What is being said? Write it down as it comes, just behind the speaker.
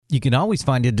You can always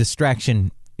find a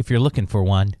distraction if you're looking for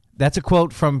one. That's a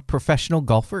quote from professional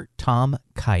golfer Tom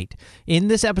Kite. In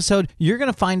this episode, you're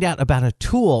going to find out about a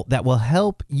tool that will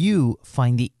help you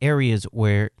find the areas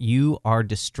where you are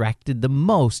distracted the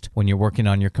most when you're working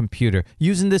on your computer.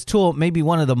 Using this tool may be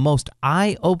one of the most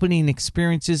eye-opening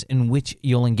experiences in which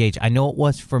you'll engage. I know it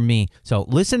was for me. So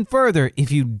listen further if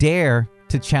you dare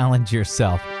to challenge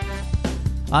yourself.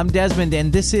 I'm Desmond,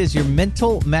 and this is your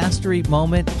Mental Mastery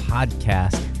Moment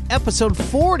podcast, episode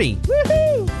 40.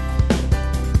 Woohoo!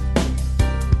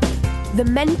 The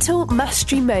Mental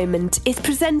Mastery Moment is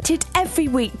presented every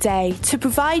weekday to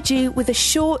provide you with a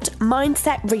short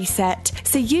mindset reset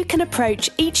so you can approach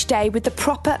each day with the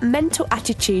proper mental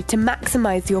attitude to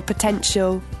maximize your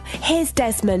potential. Here's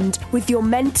Desmond with your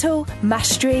Mental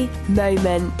Mastery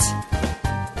Moment.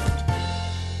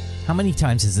 How many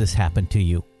times has this happened to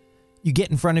you? You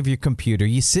get in front of your computer,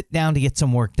 you sit down to get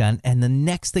some work done, and the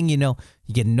next thing you know,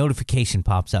 you get a notification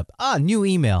pops up. New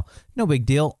email. No big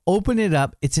deal. Open it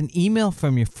up. It's an email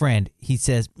from your friend. He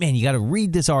says, man, you got to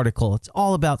read this article. It's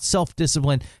all about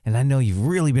self-discipline, and I know you've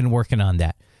really been working on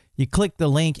that. You click the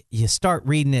link, you start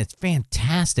reading it. It's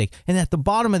fantastic. And at the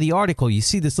bottom of the article, you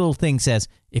see this little thing says,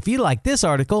 if you like this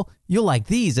article, you'll like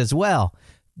these as well.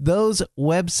 Those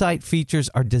website features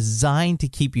are designed to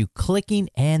keep you clicking,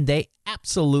 and they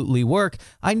absolutely work.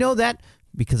 I know that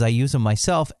because I use them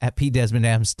myself at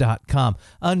pdesmondadams.com.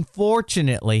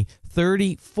 Unfortunately,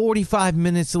 30, 45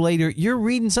 minutes later, you're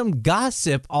reading some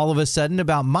gossip all of a sudden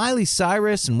about Miley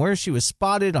Cyrus and where she was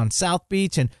spotted on South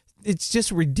Beach, and it's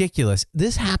just ridiculous.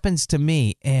 This happens to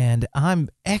me, and I'm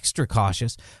extra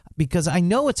cautious because I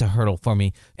know it's a hurdle for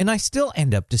me, and I still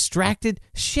end up distracted,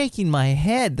 shaking my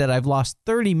head that I've lost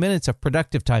 30 minutes of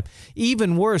productive time.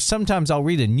 Even worse, sometimes I'll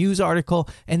read a news article,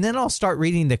 and then I'll start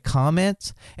reading the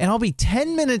comments, and I'll be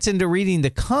 10 minutes into reading the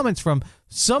comments from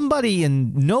somebody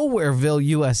in Nowhereville,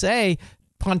 USA,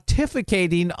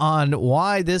 pontificating on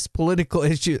why this political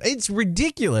issue, it's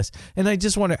ridiculous. And I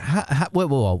just wonder,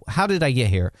 how did I get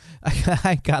here?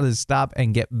 I got to stop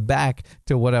and get back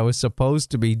to what I was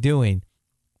supposed to be doing.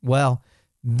 Well,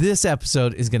 this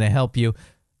episode is going to help you.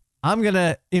 I'm going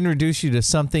to introduce you to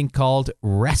something called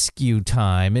Rescue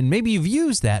Time, and maybe you've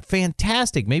used that.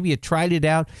 Fantastic. Maybe you tried it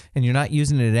out and you're not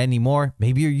using it anymore.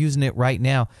 Maybe you're using it right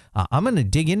now. I'm going to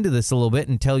dig into this a little bit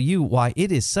and tell you why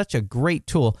it is such a great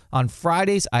tool. On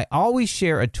Fridays, I always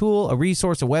share a tool, a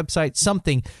resource, a website,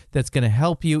 something that's going to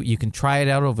help you. You can try it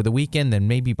out over the weekend, then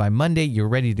maybe by Monday you're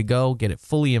ready to go, get it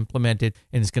fully implemented,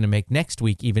 and it's going to make next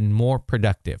week even more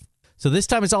productive. So this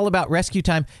time it's all about Rescue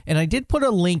Time, and I did put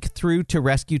a link through to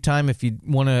Rescue Time. If you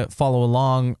want to follow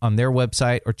along on their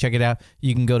website or check it out,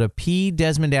 you can go to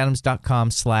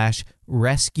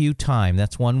pdesmondadams.com/rescue time.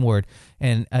 That's one word.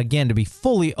 And again, to be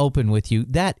fully open with you,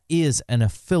 that is an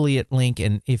affiliate link,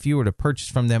 and if you were to purchase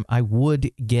from them, I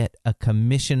would get a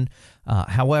commission.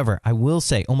 However, I will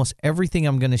say almost everything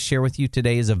I'm going to share with you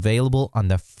today is available on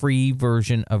the free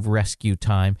version of Rescue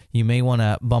Time. You may want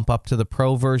to bump up to the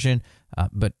pro version,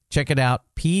 but check it out,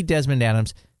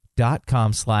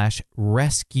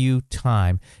 pdesmondadams.com/rescue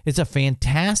time. It's a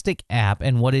fantastic app,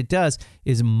 and what it does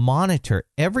is monitor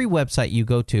every website you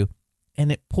go to, and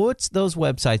it puts those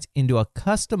websites into a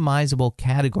customizable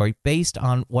category based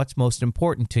on what's most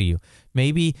important to you.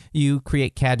 Maybe you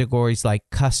create categories like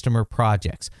customer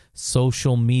projects,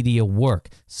 social media work,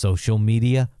 social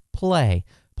media play,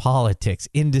 politics,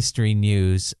 industry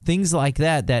news, things like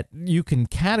that you can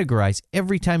categorize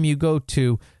every time you go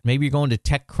to, maybe you're going to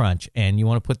TechCrunch and you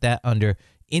want to put that under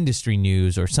industry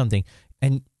news or something.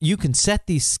 And you can set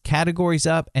these categories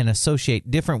up and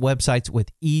associate different websites with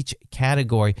each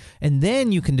category. And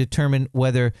then you can determine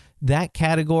whether that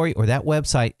category or that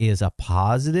website is a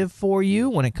positive for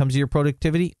you when it comes to your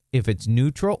productivity, if it's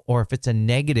neutral, or if it's a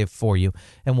negative for you.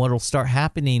 And what will start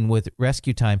happening with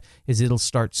Rescue Time is it'll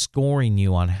start scoring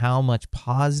you on how much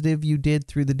positive you did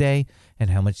through the day and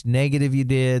how much negative you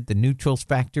did. The neutrals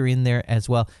factor in there as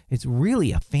well. It's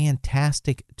really a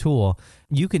fantastic tool.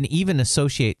 You can even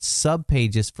associate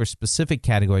subpages for specific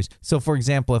categories. So, for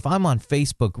example, if I'm on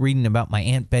Facebook reading about my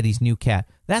Aunt Betty's new cat,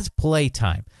 that's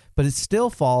playtime, but it still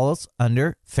falls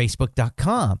under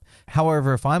Facebook.com.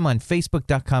 However, if I'm on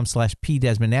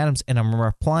Facebook.com/pdesmondadams and I'm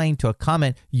replying to a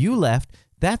comment you left,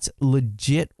 that's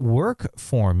legit work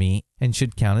for me and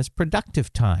should count as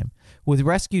productive time. With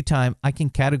Rescue Time, I can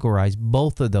categorize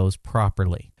both of those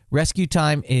properly. Rescue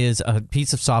Time is a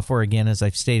piece of software, again, as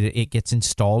I've stated. It gets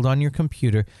installed on your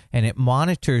computer, and it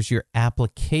monitors your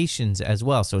applications as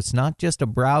well. So it's not just a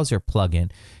browser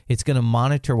plugin. It's going to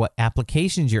monitor what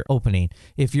applications you're opening.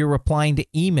 If you're replying to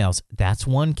emails, that's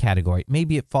one category.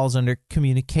 Maybe it falls under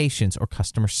communications or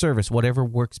customer service, whatever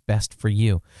works best for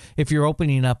you. If you're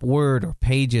opening up Word or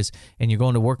Pages and you're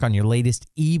going to work on your latest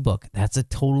ebook, that's a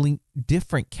totally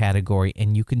different category,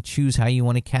 and you can choose how you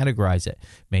want to categorize it.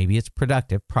 Maybe it's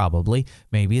productive, probably.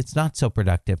 Maybe it's not so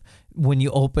productive. When you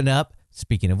open up,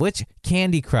 speaking of which,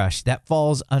 Candy Crush, that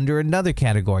falls under another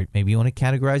category. Maybe you want to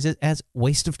categorize it as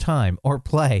waste of time or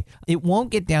play. It won't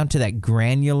get down to that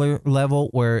granular level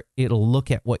where it'll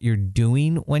look at what you're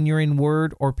doing when you're in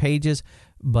Word or Pages,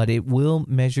 but it will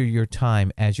measure your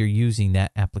time as you're using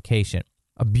that application.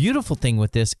 A beautiful thing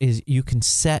with this is you can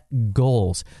set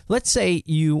goals. Let's say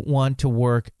you want to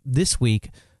work this week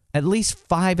at least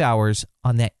 5 hours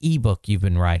on that ebook you've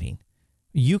been writing.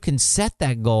 You can set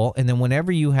that goal, and then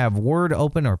whenever you have Word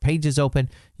open or Pages open,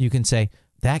 you can say,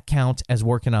 that counts as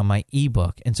working on my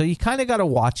ebook. And so you kind of got to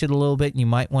watch it a little bit, and you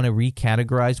might want to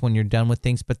recategorize when you're done with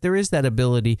things, but there is that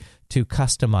ability to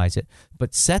customize it.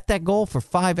 But set that goal for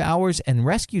 5 hours, and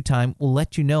Rescue Time will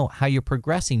let you know how you're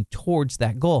progressing towards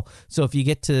that goal. So if you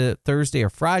get to Thursday or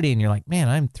Friday and you're like, man,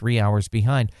 I'm 3 hours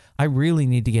behind, I really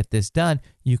need to get this done,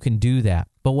 you can do that.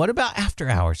 But what about after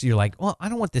hours? You're like, well, I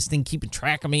don't want this thing keeping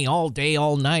track of me all day,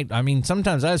 all night. I mean,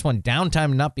 sometimes I just want downtime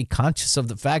and not be conscious of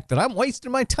the fact that I'm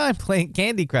wasting my time playing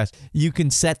Candy Crush. You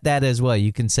can set that as well.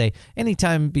 You can say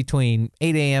anytime between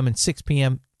 8 a.m. and 6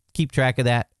 p.m., keep track of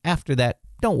that. After that,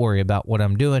 don't worry about what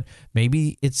I'm doing.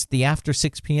 Maybe it's the after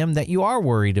 6 p.m. that you are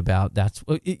worried about.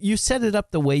 You set it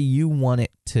up the way you want it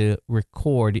to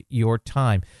record your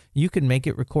time. You can make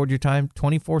it record your time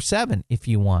 24/7 if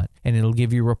you want, and it'll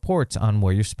give you reports on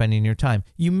where you're spending your time.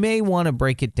 You may want to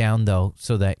break it down, though,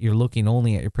 so that you're looking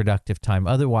only at your productive time.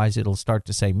 Otherwise, it'll start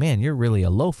to say, man, you're really a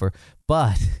loafer.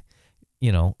 But,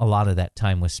 a lot of that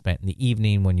time was spent in the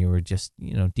evening when you were just,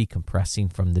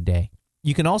 decompressing from the day.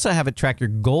 You can also have it track your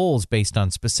goals based on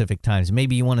specific times.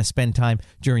 Maybe you want to spend time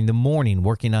during the morning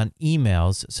working on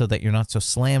emails so that you're not so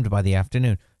slammed by the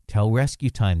afternoon. Tell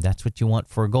Rescue Time that's what you want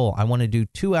for a goal. I want to do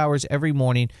 2 hours every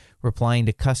morning replying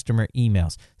to customer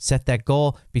emails. Set that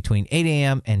goal between 8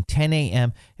 a.m. and 10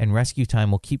 a.m., and Rescue Time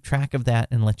will keep track of that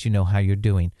and let you know how you're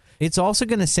doing. It's also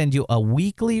going to send you a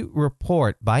weekly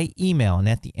report by email, and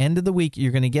at the end of the week,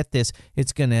 you're going to get this.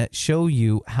 It's going to show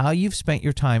you how you've spent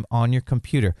your time on your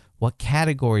computer. What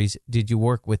categories did you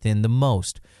work within the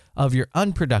most? Of your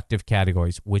unproductive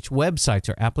categories, which websites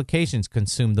or applications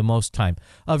consume the most time?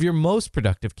 Of your most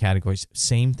productive categories,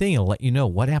 same thing. It'll let you know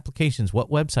what applications, what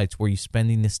websites were you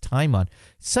spending this time on.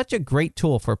 Such a great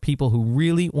tool for people who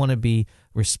really want to be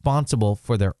responsible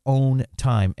for their own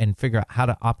time and figure out how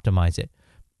to optimize it.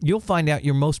 You'll find out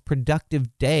your most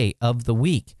productive day of the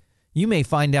week. You may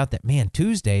find out that, man,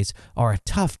 Tuesdays are a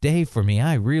tough day for me.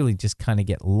 I really just kind of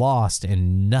get lost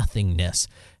in nothingness,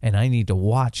 and I need to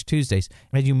watch Tuesdays.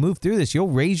 As you move through this, you'll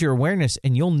raise your awareness,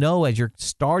 and you'll know as you're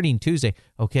starting Tuesday,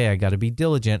 okay, I got to be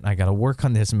diligent. I got to work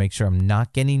on this and make sure I'm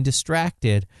not getting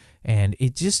distracted. And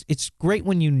it's great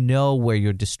when you know where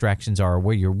your distractions are,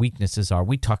 where your weaknesses are.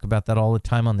 We talk about that all the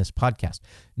time on this podcast.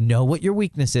 Know what your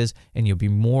weakness is, and you'll be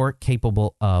more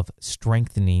capable of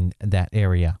strengthening that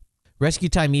area. Rescue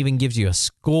Time even gives you a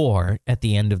score at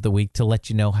the end of the week to let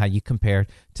you know how you compared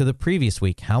to the previous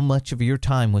week, how much of your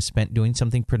time was spent doing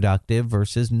something productive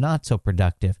versus not so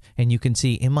productive. And you can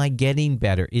see, am I getting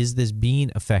better? Is this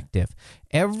being effective?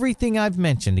 Everything I've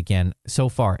mentioned, again, so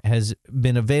far has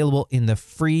been available in the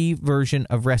free version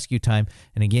of Rescue Time.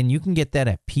 And again, you can get that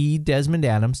at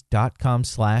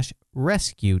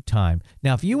pdesmondadams.com/rescue time.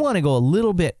 Now, if you want to go a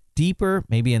little bit deeper,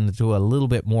 maybe into a little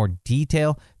bit more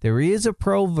detail, there is a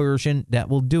pro version that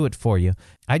will do it for you.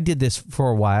 I did this for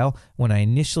a while. When I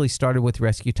initially started with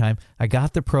Rescue Time, I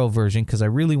got the pro version because I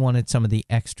really wanted some of the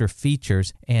extra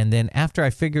features. And then after I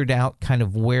figured out kind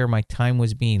of where my time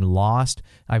was being lost,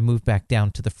 I moved back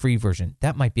down to the free version.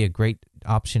 That might be a great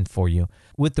option for you.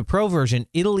 With the pro version,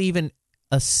 it'll even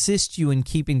assist you in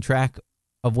keeping track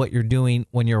of what you're doing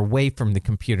when you're away from the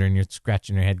computer and you're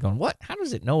scratching your head going, what? How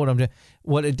does it know what I'm doing?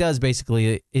 What it does,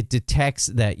 basically, it detects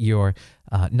that you're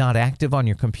not active on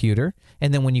your computer.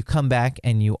 And then when you come back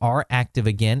and you are active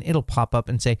again, it'll pop up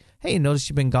and say, hey, notice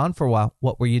you've been gone for a while.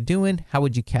 What were you doing? How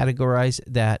would you categorize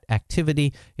that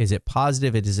activity? Is it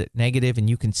positive? Is it negative? And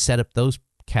you can set up those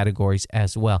categories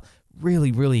as well.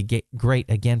 really, really great,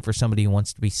 again, for somebody who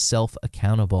wants to be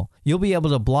self-accountable. You'll be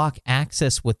able to block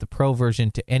access with the Pro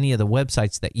version to any of the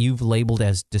websites that you've labeled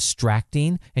as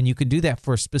distracting, and you can do that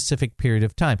for a specific period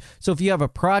of time. So if you have a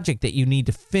project that you need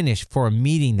to finish for a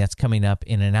meeting that's coming up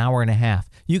in an hour and a half,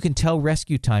 you can tell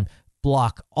Rescue Time,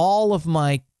 block all of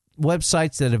my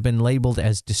websites that have been labeled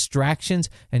as distractions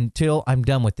until I'm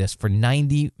done with this for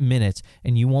 90 minutes,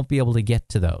 and you won't be able to get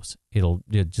to those.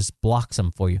 It just blocks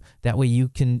them for you. That way you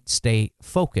can stay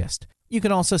focused. You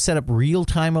can also set up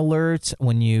real-time alerts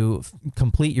when you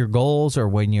complete your goals or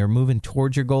when you're moving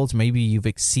towards your goals. Maybe you've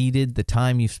exceeded the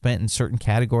time you've spent in certain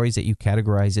categories that you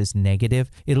categorize as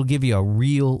negative. It'll give you a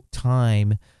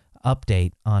real-time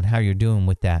update on how you're doing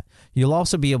with that. You'll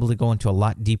also be able to go into a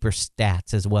lot deeper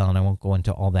stats as well, and I won't go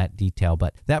into all that detail,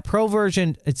 but that Pro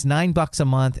version, it's $9 a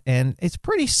month, and it's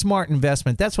pretty smart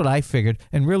investment. That's what I figured,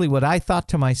 and really what I thought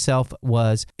to myself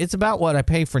was, it's about what I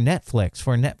pay for Netflix,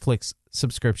 for a Netflix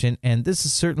subscription, and this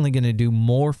is certainly going to do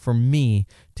more for me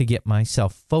to get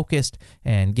myself focused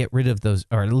and get rid of those,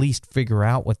 or at least figure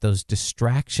out what those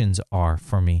distractions are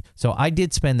for me. So I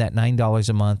did spend that $9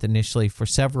 a month initially for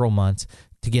several months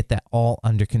to get that all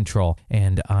under control.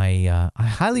 And I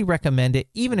highly recommend it,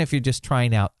 even if you're just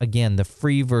trying out, again, the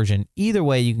free version. Either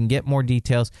way, you can get more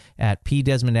details at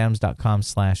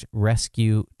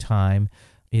pdesmondadams.com/rescuetime.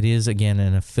 It is, again,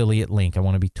 an affiliate link. I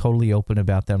want to be totally open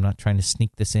about that. I'm not trying to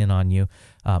sneak this in on you,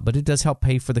 but it does help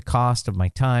pay for the cost of my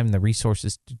time, the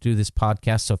resources to do this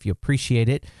podcast. So if you appreciate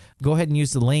it, go ahead and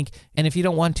use the link. And if you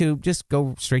don't want to, just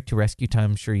go straight to Rescue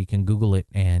Time. I'm sure you can Google it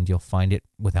and you'll find it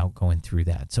without going through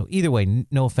that. So either way,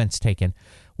 no offense taken.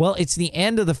 Well, it's the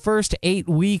end of the first 8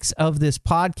 weeks of this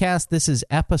podcast. This is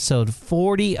episode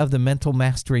 40 of the Mental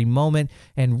Mastery Moment.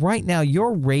 And right now,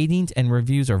 your ratings and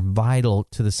reviews are vital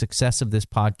to the success of this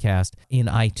podcast in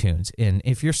iTunes. And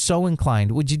if you're so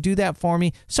inclined, would you do that for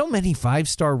me? So many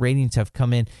 5-star ratings have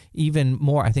come in, even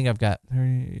more. I think I've got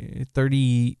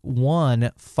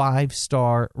 31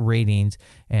 5-star ratings,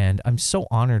 and I'm so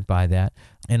honored by that.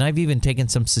 And I've even taken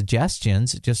some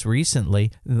suggestions just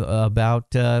recently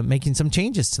about making some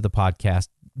changes to the podcast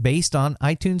based on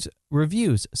iTunes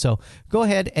reviews. So go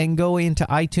ahead and go into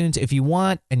iTunes if you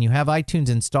want, and you have iTunes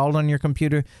installed on your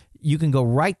computer. You can go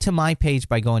right to my page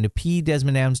by going to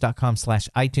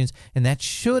pdesmondadams.com/iTunes, and that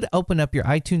should open up your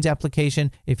iTunes application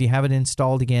if you have it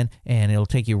installed again, and it'll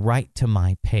take you right to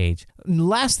my page.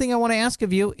 Last thing I want to ask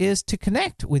of you is to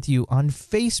connect with you on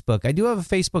Facebook. I do have a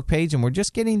Facebook page, and we're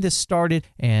just getting this started,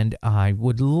 and I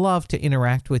would love to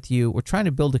interact with you. We're trying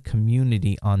to build a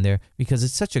community on there because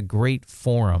it's such a great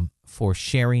forum for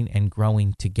sharing and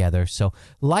growing together. So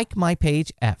like my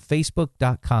page at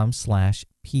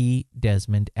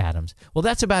facebook.com/pdesmondadams. Well,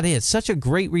 that's about it. It's such a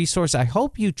great resource. I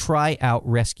hope you try out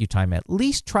Rescue Time. At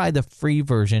least try the free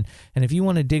version. And if you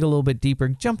want to dig a little bit deeper,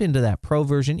 jump into that Pro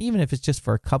version, even if it's just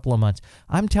for a couple of months.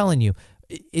 I'm telling you,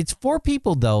 it's for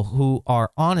people, though, who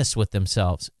are honest with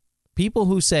themselves. People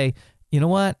who say, you know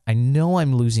what? I know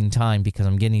I'm losing time because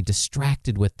I'm getting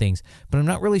distracted with things, but I'm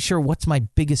not really sure what's my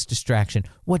biggest distraction.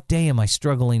 What day am I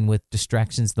struggling with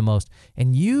distractions the most?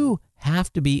 And you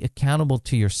have to be accountable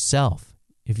to yourself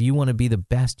if you want to be the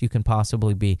best you can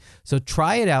possibly be. So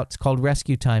try it out. It's called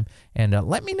Rescue Time, and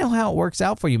let me know how it works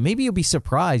out for you. Maybe you'll be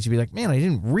surprised. You'll be like, man, I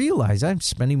didn't realize I'm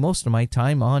spending most of my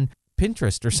time on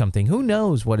Pinterest or something. Who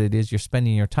knows what it is you're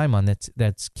spending your time on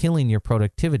that's killing your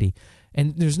productivity.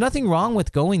 And there's nothing wrong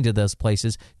with going to those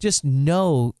places. Just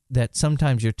know that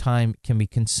sometimes your time can be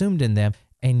consumed in them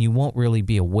and you won't really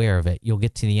be aware of it. You'll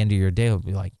get to the end of your day and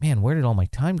be like, man, where did all my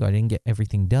time go? I didn't get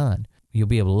everything done. You'll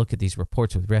be able to look at these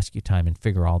reports with Rescue Time and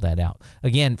figure all that out.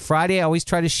 Again, Friday, I always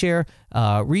try to share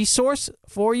a resource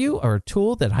for you or a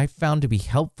tool that I found to be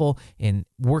helpful in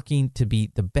working to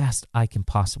be the best I can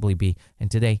possibly be. And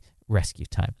today, Rescue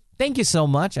Time. Thank you so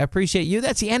much. I appreciate you.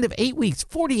 That's the end of 8 weeks,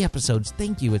 40 episodes.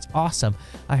 Thank you. It's awesome.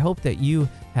 I hope that you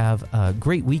have a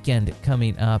great weekend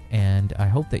coming up, and I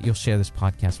hope that you'll share this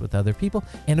podcast with other people.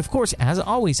 And of course, as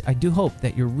always, I do hope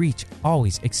that your reach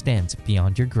always extends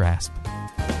beyond your grasp.